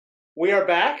We are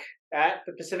back at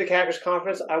the Pacific Hackers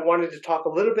Conference. I wanted to talk a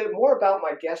little bit more about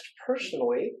my guest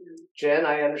personally. Jen,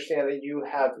 I understand that you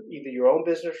have either your own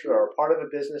business or are part of a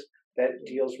business that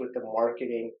deals with the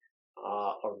marketing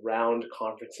around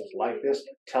conferences like this.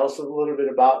 Tell us a little bit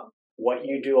about what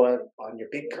you do on your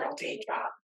big girl day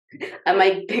job. On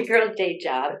my big girl day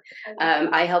job,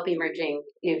 I help emerging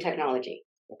new technology.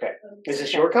 Okay. Is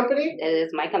this your company? It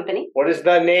is my company. What is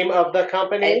the name of the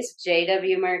company? It's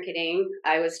JW Marketing.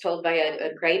 I was told by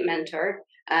a great mentor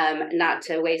not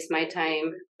to waste my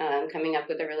time coming up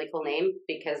with a really cool name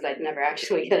because I'd never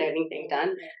actually get anything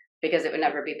done because it would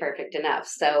never be perfect enough.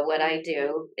 So what I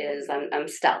do is I'm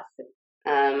stealth.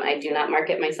 I do not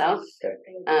market myself.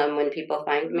 Okay. When people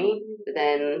find me,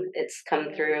 then it's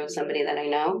come through somebody that I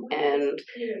know. And,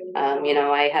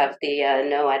 I have the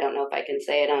no, I don't know if I can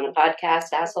say it on a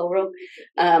podcast, asshole rule.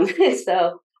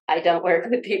 So I don't work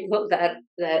with people that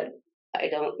I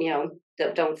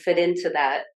don't fit into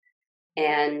that.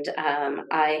 And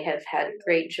I have had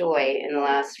great joy in the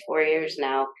last 4 years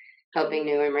now helping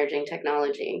new emerging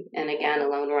technology. And again,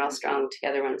 alone we're all strong,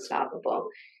 together we're unstoppable.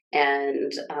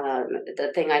 And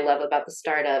the thing I love about the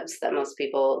startups that most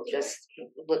people just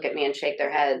look at me and shake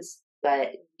their heads, but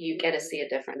you get to see a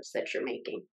difference that you're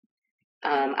making.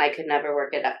 I could never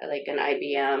work at like an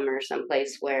IBM or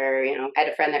someplace where, I had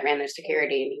a friend that ran their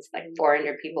security and he's like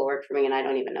 400 people work for me and I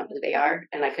don't even know who they are.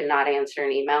 And I could not answer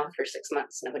an email for 6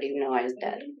 months. Nobody even knew I was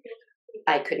dead.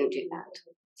 I couldn't do that.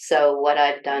 So what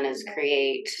I've done is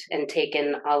create and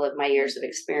taken all of my years of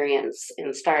experience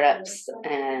in startups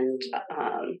and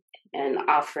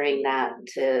offering that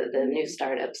to the new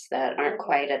startups that aren't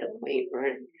quite at a point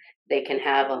where they can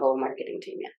have a whole marketing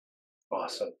team yet.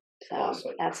 Awesome. So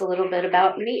awesome. That's a little bit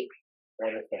about me.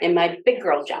 Wonderful. In my big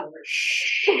girl job.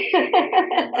 Shh.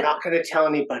 We're not going to tell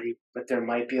anybody, but there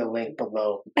might be a link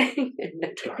below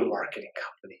to our marketing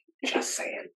company. Just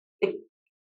saying.